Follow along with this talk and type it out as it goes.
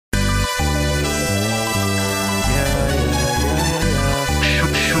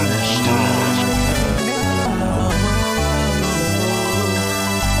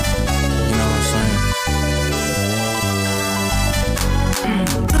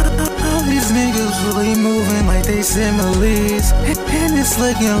say similes, and it's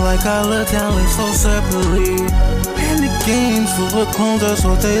looking like our little town lives so separately. And the game's full of clones, that's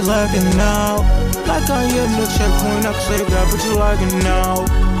what they lacking now. Like I am the checkpoint, I can say that, but you like it now.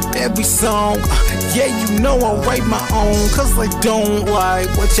 Every song, yeah, you know I write my own, cause I don't like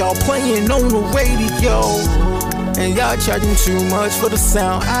what y'all playing on the radio. And y'all charging too much for the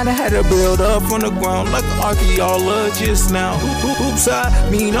sound. I done had to build up from the ground like an archaeologist now. Oops, I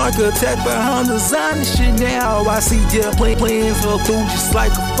mean architect, but I'm designing shit now. I see ya playing fell through just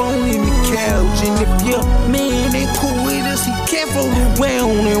like a phone in the couch. And if your man ain't cool with us, he can't fool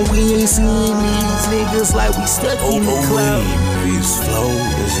around. And we ain't seeing these niggas like we stuck in the cloud. This flow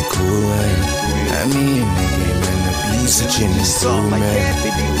is a cool way. I mean, nigga, man, the beats such in this too,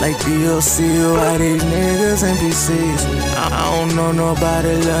 man. Like DLC, why these niggas and PCs? I don't know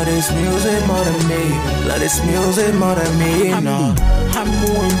nobody love this music more than me. Love this music more than me, no. I'm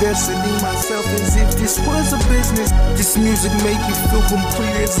more invested in myself as if this was a business. This music make me feel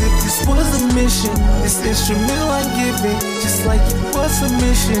complete as if this was a mission. This instrumental I'm giving, just like it was a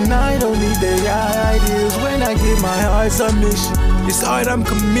mission. I don't need the ideas when I get my heart's submission. This art I'm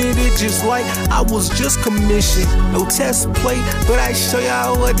committed, just like I was just commissioned. No test plate, but I show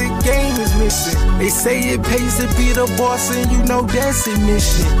y'all what the game is missing. They say it pays to be the boss, and you know that's a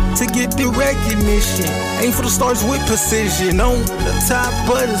mission. To get the recognition, aim for the stars with precision. On the top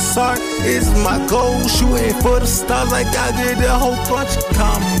of the chart is my goal. Shooting for the stars like I get a whole bunch of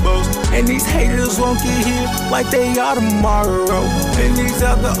combos. And these haters won't get here like they are tomorrow. And these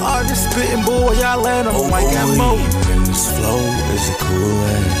other artists spitting, boy, y'all let them like I'm more. This flow is a cool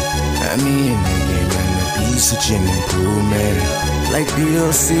way. I mean, nigga, man, the beats such an improvement. Like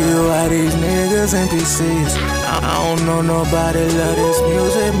DLC, why these niggas and PCs? I don't know nobody love this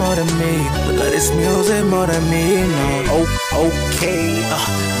music more than me. But love this music more than me, no. Okay,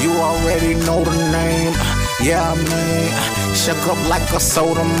 you already know the name. Yeah, man, shook up like a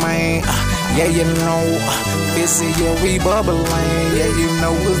soda, man. Yeah, you know, busy, yeah, we bubbling. Yeah, you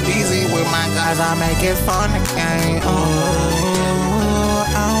know it's busy with my guys. I make it fun again.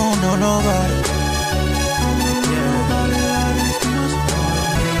 I don't know nobody